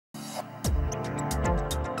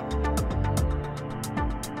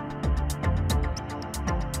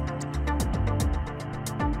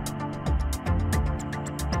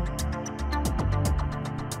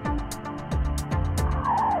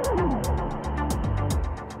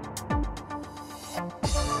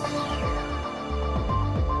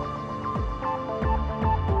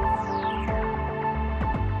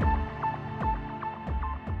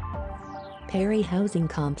Prairie Housing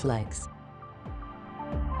Complex.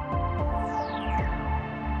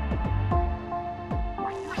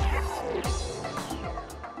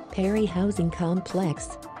 Prairie Housing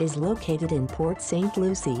Complex is located in Port St.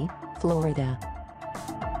 Lucie, Florida.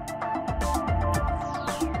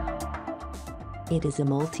 It is a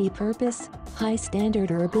multi-purpose,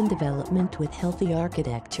 high-standard urban development with healthy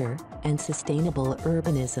architecture and sustainable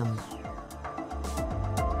urbanism.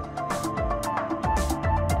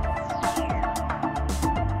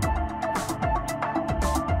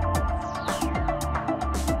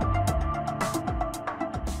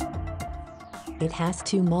 It has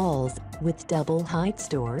 2 malls with double-height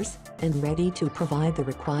stores and ready to provide the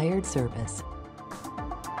required service.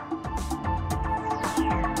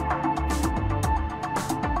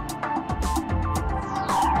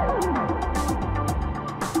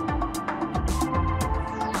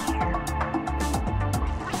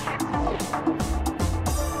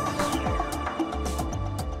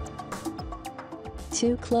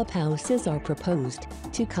 Two clubhouses are proposed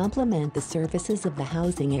to complement the services of the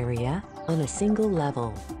housing area on a single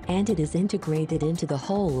level, and it is integrated into the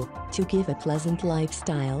whole to give a pleasant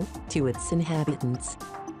lifestyle to its inhabitants.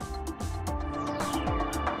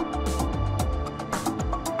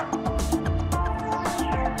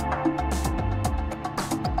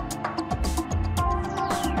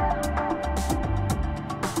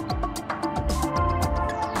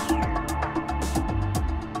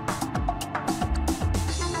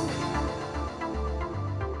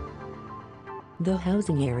 The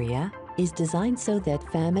housing area is designed so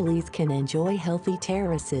that families can enjoy healthy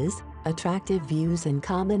terraces, attractive views, and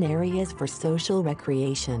common areas for social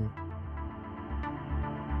recreation.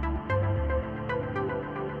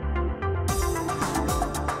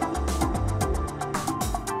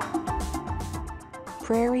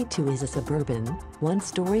 Prairie 2 is a suburban,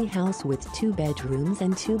 1-story house with 2 bedrooms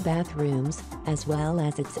and 2 bathrooms, as well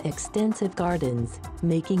as its extensive gardens,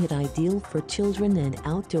 making it ideal for children and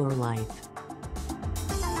outdoor life.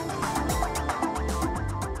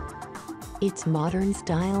 Its modern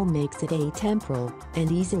style makes it atemporal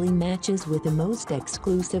and easily matches with the most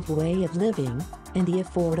exclusive way of living and the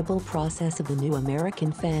affordable process of the new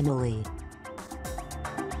American family.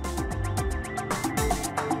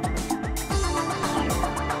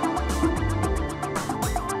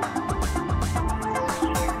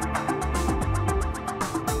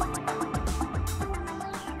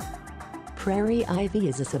 Prairie Ivy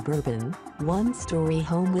is a suburban, 1-story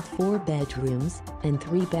home with 4 bedrooms and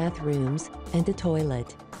 3 bathrooms and a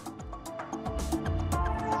toilet.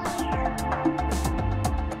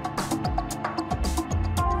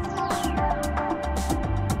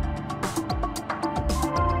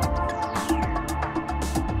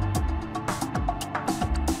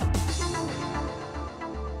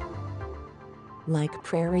 Like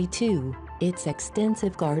Prairie 2, its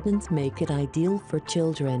extensive gardens make it ideal for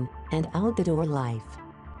children and outdoor life.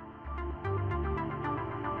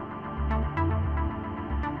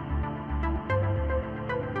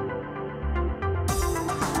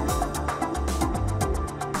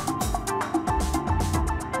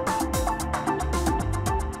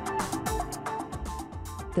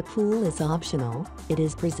 The pool is optional. It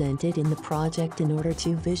is presented in the project in order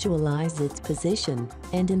to visualize its position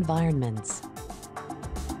and environments.